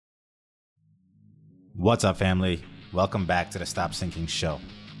What's up, family? Welcome back to the Stop Sinking Show,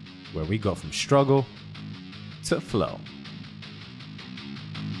 where we go from struggle to flow.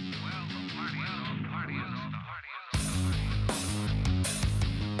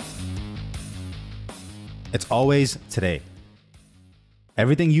 It's always today.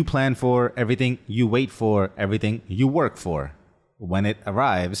 Everything you plan for, everything you wait for, everything you work for, when it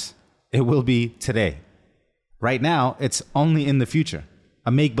arrives, it will be today. Right now, it's only in the future,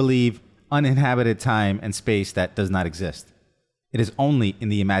 a make-believe, uninhabited time and space that does not exist. It is only in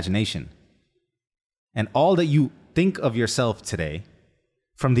the imagination. And all that you think of yourself today,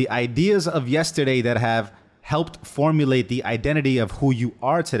 from the ideas of yesterday that have helped formulate the identity of who you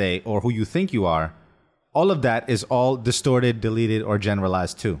are today or who you think you are, all of that is all distorted, deleted, or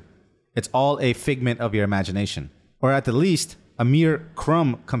generalized too. It's all a figment of your imagination, or at the least, a mere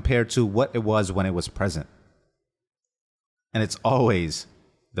crumb compared to what it was when it was present. And it's always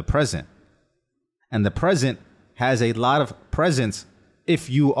the present. And the present has a lot of presence if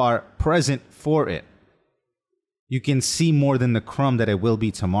you are present for it. You can see more than the crumb that it will be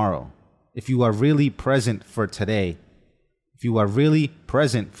tomorrow. If you are really present for today, if you are really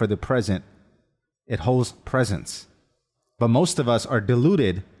present for the present, it holds presence. But most of us are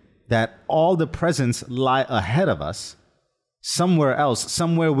deluded that all the presents lie ahead of us, somewhere else,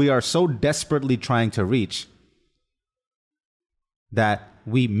 somewhere we are so desperately trying to reach that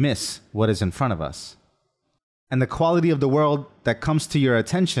we miss what is in front of us. And the quality of the world that comes to your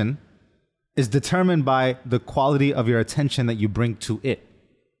attention is determined by the quality of your attention that you bring to it.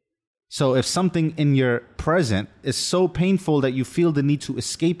 So if something in your present is so painful that you feel the need to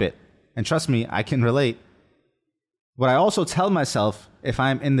escape it, and trust me, I can relate, what I also tell myself if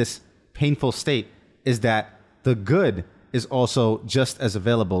I'm in this painful state is that the good is also just as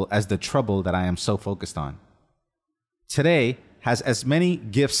available as the trouble that I am so focused on. Today has as many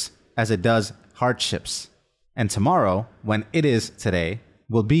gifts as it does hardships. And tomorrow, when it is today,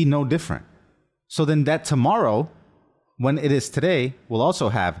 will be no different. So then that tomorrow, when it is today, will also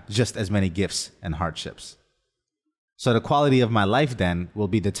have just as many gifts and hardships. So the quality of my life then will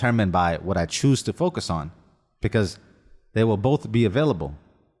be determined by what I choose to focus on, because they will both be available.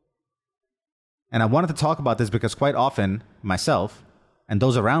 And I wanted to talk about this because quite often, myself and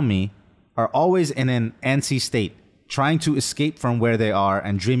those around me are always in an antsy state, trying to escape from where they are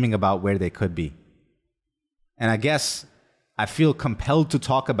and dreaming about where they could be. And I guess I feel compelled to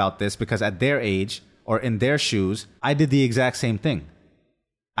talk about this because at their age or in their shoes, I did the exact same thing.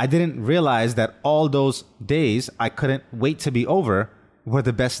 I didn't realize that all those days I couldn't wait to be over were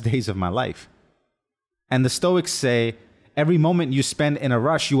the best days of my life. And the Stoics say, every moment you spend in a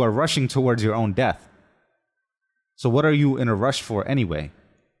rush, you are rushing towards your own death. So what are you in a rush for anyway?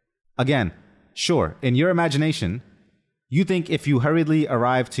 Again, sure, in your imagination, you think if you hurriedly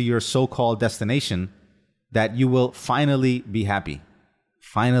arrive to your so-called destination, that you will finally be happy,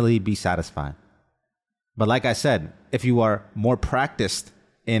 finally be satisfied. But like I said, if you are more practiced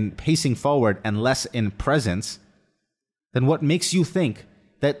in pacing forward and less in presence, then what makes you think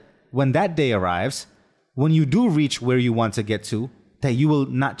that when that day arrives, when you do reach where you want to get to, that you will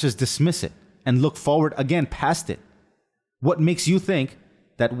not just dismiss it and look forward again past it? What makes you think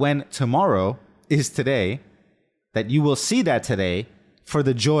that when tomorrow is today, that you will see that today for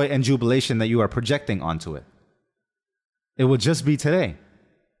the joy and jubilation that you are projecting onto it? It will just be today.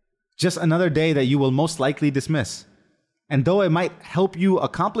 Just another day that you will most likely dismiss. And though it might help you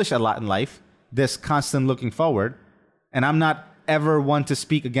accomplish a lot in life, this constant looking forward, and I'm not ever one to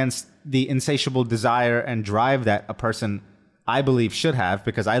speak against the insatiable desire and drive that a person, I believe, should have,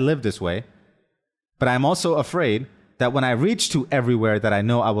 because I live this way, but I'm also afraid that when I reach to everywhere that I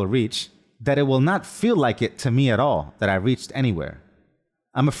know I will reach, that it will not feel like it to me at all, that I reached anywhere.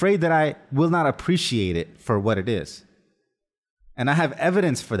 I'm afraid that I will not appreciate it for what it is. And I have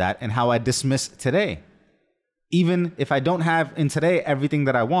evidence for that in how I dismiss today. Even if I don't have in today everything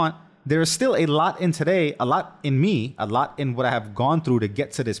that I want, there is still a lot in today, a lot in me, a lot in what I have gone through to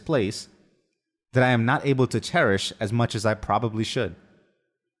get to this place that I am not able to cherish as much as I probably should.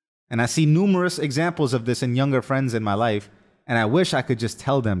 And I see numerous examples of this in younger friends in my life, and I wish I could just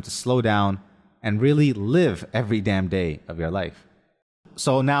tell them to slow down and really live every damn day of your life.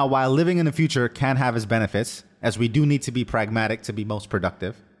 So now, while living in the future can have its benefits, as we do need to be pragmatic to be most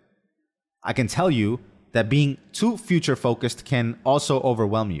productive, I can tell you that being too future-focused can also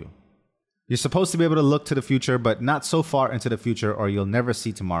overwhelm you. You're supposed to be able to look to the future, but not so far into the future or you'll never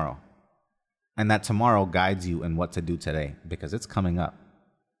see tomorrow. And that tomorrow guides you in what to do today, because it's coming up.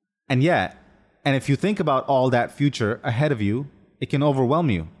 And if you think about all that future ahead of you, it can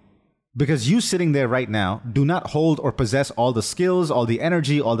overwhelm you. Because you sitting there right now do not hold or possess all the skills, all the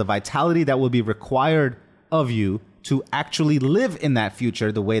energy, all the vitality that will be required of you to actually live in that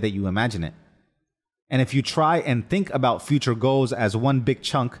future the way that you imagine it. And if you try and think about future goals as one big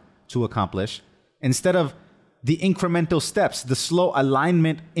chunk to accomplish, instead of the incremental steps, the slow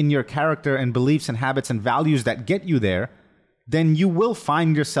alignment in your character and beliefs and habits and values that get you there, then you will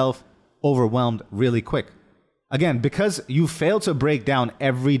find yourself overwhelmed really quick. Again, because you fail to break down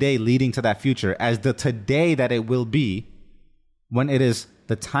every day leading to that future as the today that it will be when it is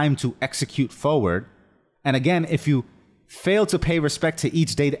the time to execute forward. And again, if you fail to pay respect to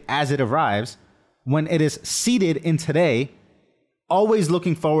each day as it arrives, when it is seated in today, always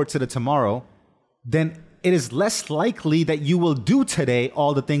looking forward to the tomorrow, then it is less likely that you will do today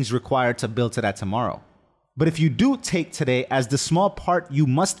all the things required to build to that tomorrow. But if you do take today as the small part you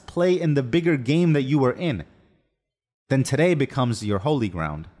must play in the bigger game that you are in, then today becomes your holy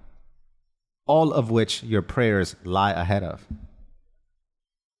ground, all of which your prayers lie ahead of.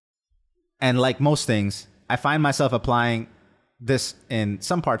 And like most things, I find myself applying this in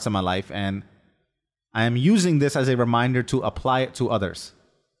some parts of my life, and I am using this as a reminder to apply it to others.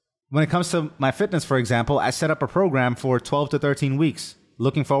 When it comes to my fitness, for example, I set up a program for 12 to 13 weeks,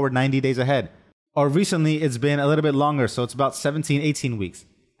 looking forward 90 days ahead. Or recently, it's been a little bit longer, so it's about 17, 18 weeks.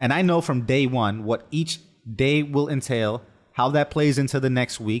 And I know from day one what each day will entail, how that plays into the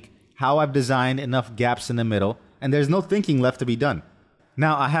next week, how I've designed enough gaps in the middle, and there's no thinking left to be done.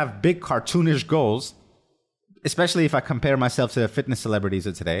 Now, I have big cartoonish goals, especially if I compare myself to the fitness celebrities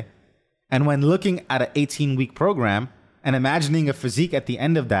of today. And when looking at an 18-week program and imagining a physique at the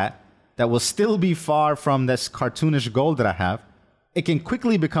end of that will still be far from this cartoonish goal that I have, it can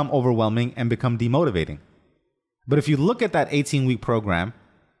quickly become overwhelming and become demotivating. But if you look at that 18-week program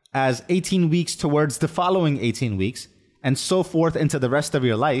as 18 weeks towards the following 18 weeks, and so forth into the rest of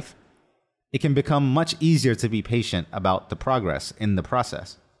your life, it can become much easier to be patient about the progress in the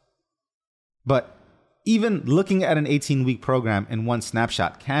process. But even looking at an 18-week program in one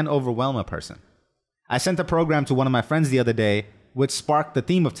snapshot can overwhelm a person. I sent a program to one of my friends the other day, which sparked the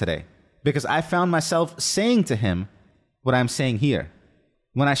theme of today, because I found myself saying to him what I'm saying here.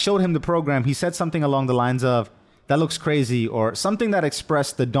 When I showed him the program, he said something along the lines of, "That looks crazy," or something that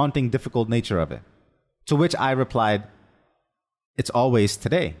expressed the daunting, difficult nature of it. To which I replied, "It's always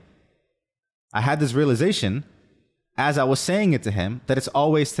today." I had this realization as I was saying it to him that it's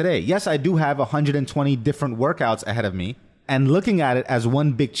always today. Yes, I do have 120 different workouts ahead of me, and looking at it as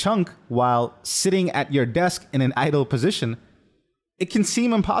one big chunk while sitting at your desk in an idle position, it can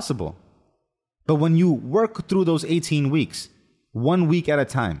seem impossible. But when you work through those 18 weeks, 1 week at a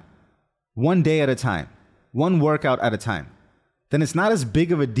time, 1 day at a time, one workout at a time, then it's not as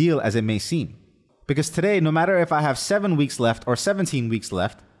big of a deal as it may seem. Because today, no matter if I have 7 weeks left or 17 weeks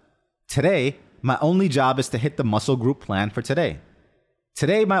left, today, my only job is to hit the muscle group plan for today.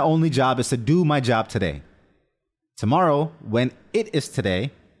 Today, my only job is to do my job today. Tomorrow, when it is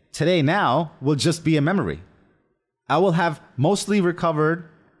today, today now will just be a memory. I will have mostly recovered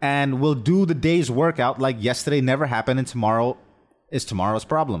and will do the day's workout like yesterday never happened and tomorrow is tomorrow's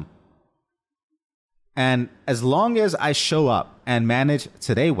problem. And as long as I show up and manage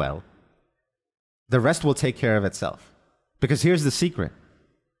today well, the rest will take care of itself. Because here's the secret.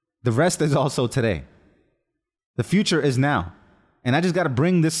 The rest is also today. The future is now. And I just got to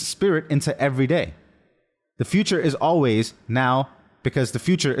bring this spirit into every day. The future is always now because the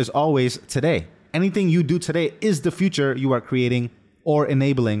future is always today. Anything you do today is the future you are creating or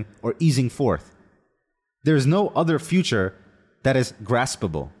enabling or easing forth. There is no other future that is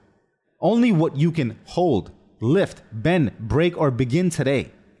graspable. Only what you can hold, lift, bend, break, or begin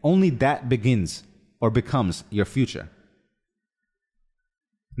today, only that begins or becomes your future.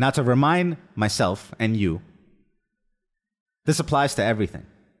 Now, to remind myself and you, this applies to everything.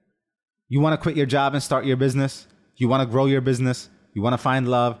 You want to quit your job and start your business? You want to grow your business? You want to find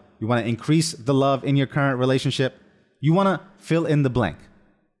love? You want to increase the love in your current relationship? You want to fill in the blank.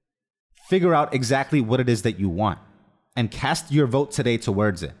 Figure out exactly what it is that you want and cast your vote today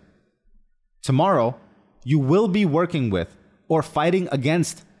towards it. Tomorrow, you will be working with or fighting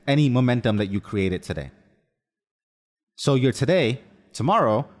against any momentum that you created today. So your today,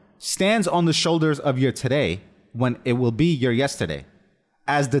 tomorrow, stands on the shoulders of your today when it will be your yesterday,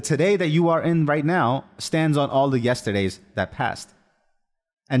 as the today that you are in right now stands on all the yesterdays that passed.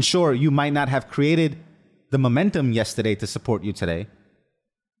 And sure, you might not have created the momentum yesterday to support you today.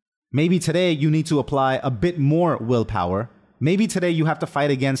 Maybe today you need to apply a bit more willpower. Maybe today you have to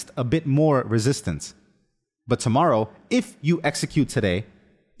fight against a bit more resistance. But tomorrow, if you execute today,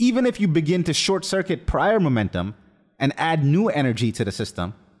 even if you begin to short circuit prior momentum and add new energy to the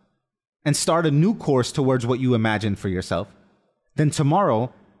system, and start a new course towards what you imagine for yourself, then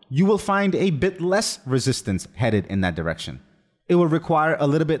tomorrow you will find a bit less resistance headed in that direction. It will require a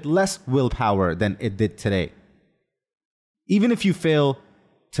little bit less willpower than it did today. Even if you fail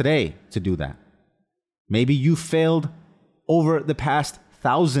today to do that, maybe you failed over the past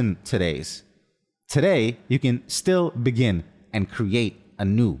 1,000 todays. Today, you can still begin and create a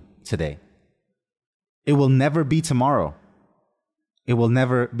new today. It will never be tomorrow. It will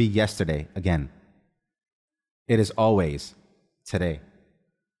never be yesterday again. It is always today.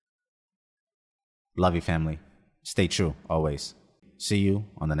 Love you, family. Stay true always. See you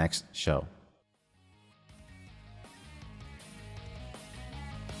on the next show.